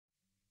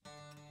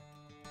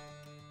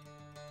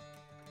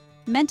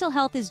Mental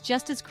health is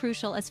just as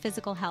crucial as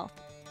physical health.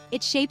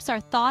 It shapes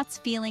our thoughts,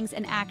 feelings,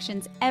 and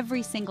actions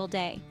every single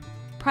day.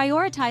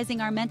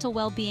 Prioritizing our mental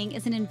well-being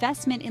is an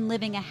investment in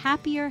living a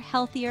happier,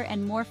 healthier,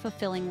 and more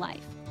fulfilling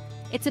life.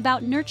 It's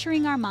about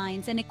nurturing our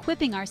minds and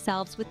equipping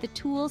ourselves with the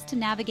tools to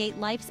navigate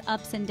life's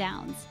ups and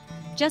downs.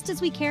 Just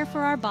as we care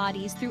for our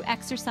bodies through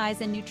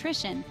exercise and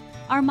nutrition,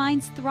 our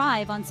minds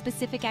thrive on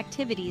specific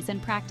activities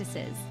and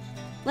practices.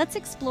 Let's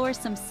explore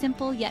some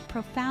simple yet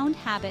profound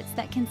habits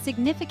that can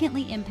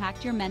significantly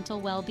impact your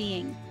mental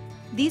well-being.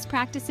 These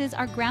practices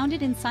are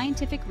grounded in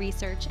scientific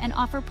research and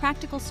offer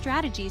practical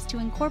strategies to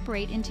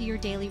incorporate into your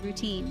daily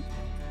routine.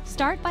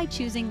 Start by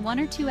choosing 1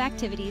 or 2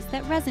 activities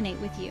that resonate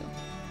with you.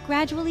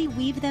 Gradually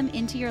weave them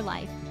into your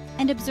life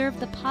and observe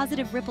the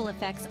positive ripple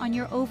effects on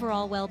your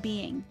overall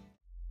well-being.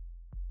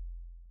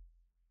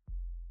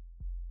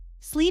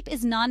 Sleep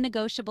is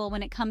non-negotiable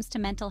when it comes to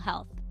mental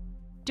health.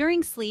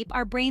 During sleep,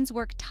 our brains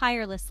work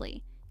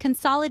tirelessly,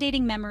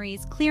 consolidating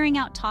memories, clearing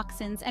out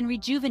toxins, and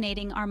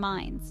rejuvenating our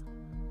minds.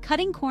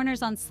 Cutting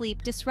corners on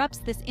sleep disrupts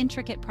this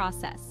intricate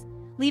process,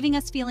 leaving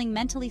us feeling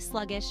mentally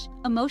sluggish,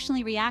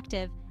 emotionally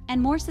reactive, and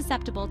more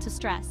susceptible to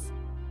stress.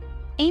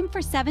 Aim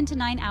for 7 to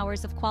 9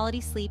 hours of quality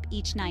sleep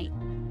each night.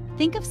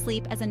 Think of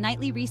sleep as a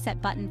nightly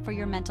reset button for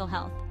your mental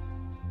health.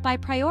 By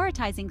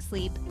prioritizing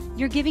sleep,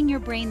 you're giving your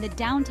brain the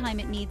downtime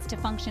it needs to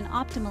function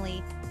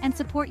optimally and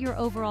support your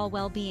overall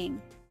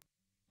well-being.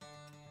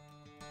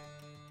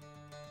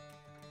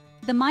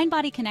 The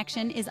mind-body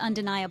connection is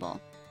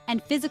undeniable,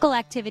 and physical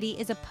activity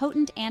is a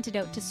potent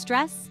antidote to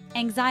stress,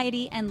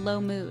 anxiety, and low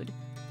mood.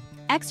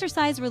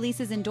 Exercise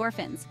releases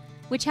endorphins,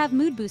 which have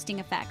mood-boosting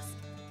effects,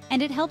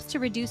 and it helps to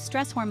reduce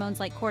stress hormones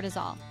like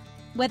cortisol.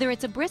 Whether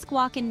it's a brisk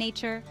walk in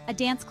nature, a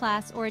dance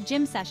class, or a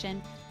gym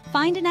session,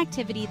 find an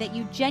activity that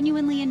you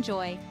genuinely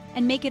enjoy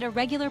and make it a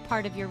regular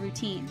part of your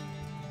routine.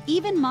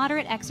 Even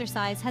moderate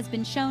exercise has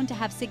been shown to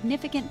have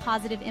significant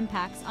positive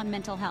impacts on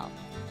mental health.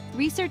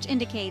 Research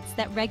indicates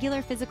that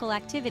regular physical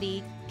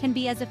activity can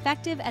be as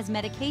effective as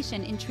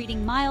medication in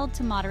treating mild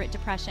to moderate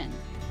depression.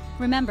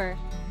 Remember,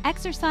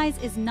 exercise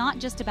is not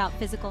just about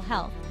physical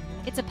health.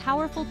 It's a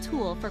powerful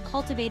tool for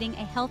cultivating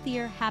a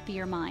healthier,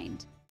 happier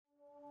mind.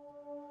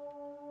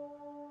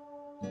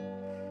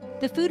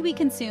 The food we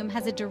consume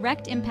has a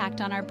direct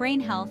impact on our brain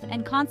health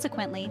and,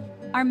 consequently,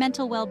 our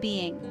mental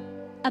well-being.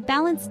 A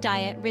balanced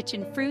diet rich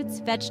in fruits,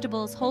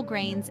 vegetables, whole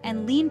grains,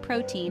 and lean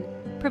protein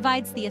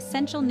provides the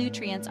essential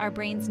nutrients our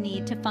brains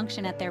need to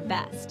function at their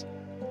best.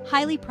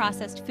 Highly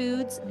processed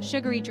foods,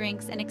 sugary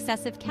drinks, and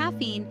excessive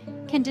caffeine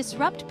can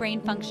disrupt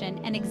brain function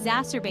and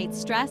exacerbate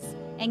stress,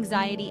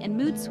 anxiety, and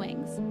mood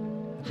swings.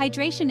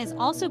 Hydration is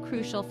also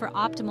crucial for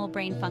optimal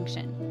brain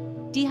function.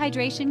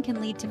 Dehydration can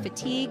lead to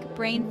fatigue,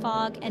 brain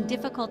fog, and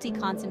difficulty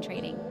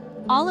concentrating,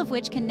 all of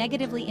which can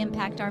negatively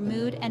impact our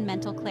mood and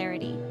mental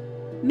clarity.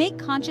 Make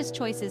conscious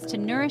choices to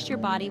nourish your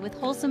body with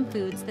wholesome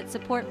foods that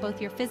support both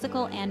your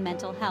physical and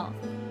mental health.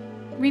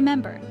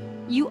 Remember,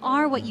 you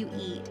are what you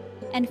eat,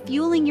 and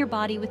fueling your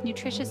body with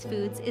nutritious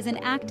foods is an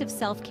act of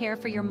self-care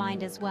for your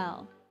mind as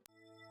well.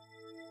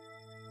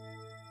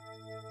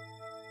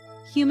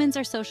 Humans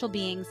are social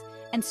beings,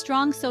 and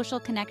strong social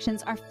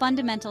connections are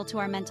fundamental to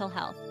our mental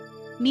health.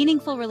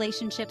 Meaningful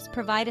relationships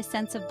provide a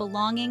sense of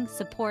belonging,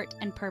 support,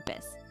 and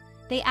purpose.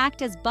 They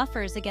act as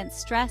buffers against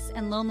stress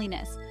and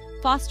loneliness,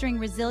 fostering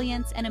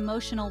resilience and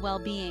emotional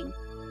well-being.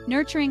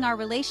 Nurturing our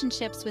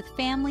relationships with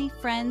family,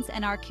 friends,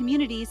 and our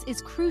communities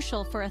is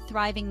crucial for a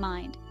thriving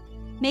mind.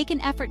 Make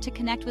an effort to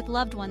connect with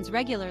loved ones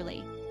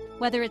regularly,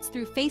 whether it's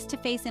through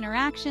face-to-face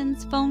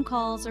interactions, phone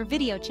calls, or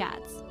video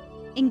chats.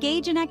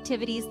 Engage in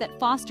activities that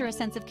foster a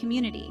sense of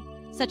community,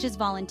 such as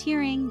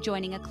volunteering,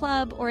 joining a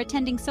club, or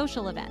attending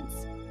social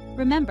events.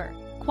 Remember,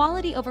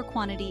 quality over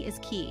quantity is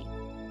key.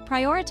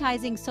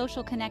 Prioritizing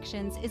social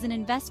connections is an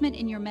investment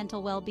in your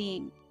mental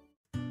well-being.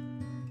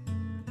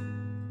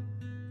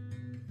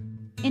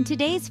 In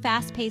today's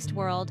fast-paced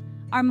world,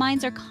 our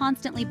minds are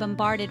constantly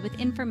bombarded with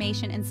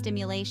information and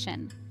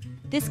stimulation.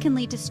 This can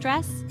lead to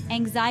stress,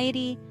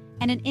 anxiety,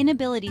 and an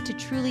inability to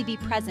truly be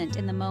present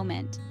in the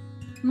moment.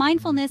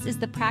 Mindfulness is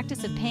the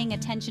practice of paying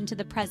attention to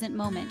the present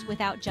moment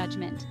without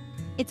judgment.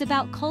 It's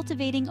about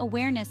cultivating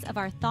awareness of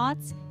our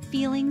thoughts,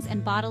 feelings,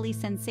 and bodily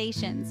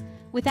sensations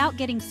without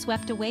getting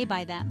swept away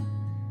by them.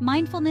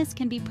 Mindfulness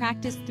can be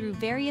practiced through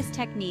various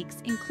techniques,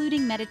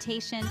 including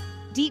meditation,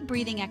 deep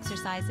breathing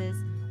exercises,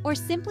 or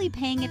simply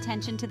paying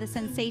attention to the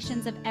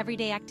sensations of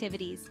everyday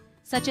activities,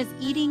 such as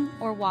eating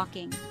or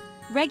walking.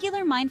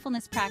 Regular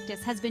mindfulness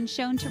practice has been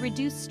shown to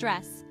reduce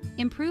stress,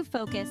 improve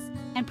focus,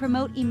 and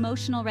promote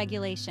emotional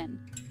regulation.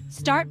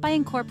 Start by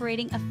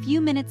incorporating a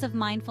few minutes of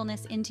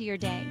mindfulness into your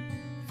day.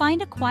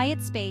 Find a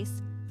quiet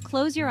space,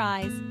 close your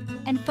eyes,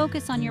 and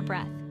focus on your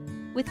breath.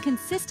 With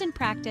consistent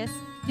practice,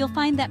 you'll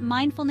find that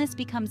mindfulness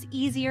becomes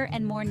easier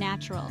and more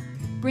natural,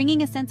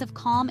 bringing a sense of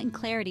calm and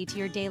clarity to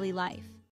your daily life.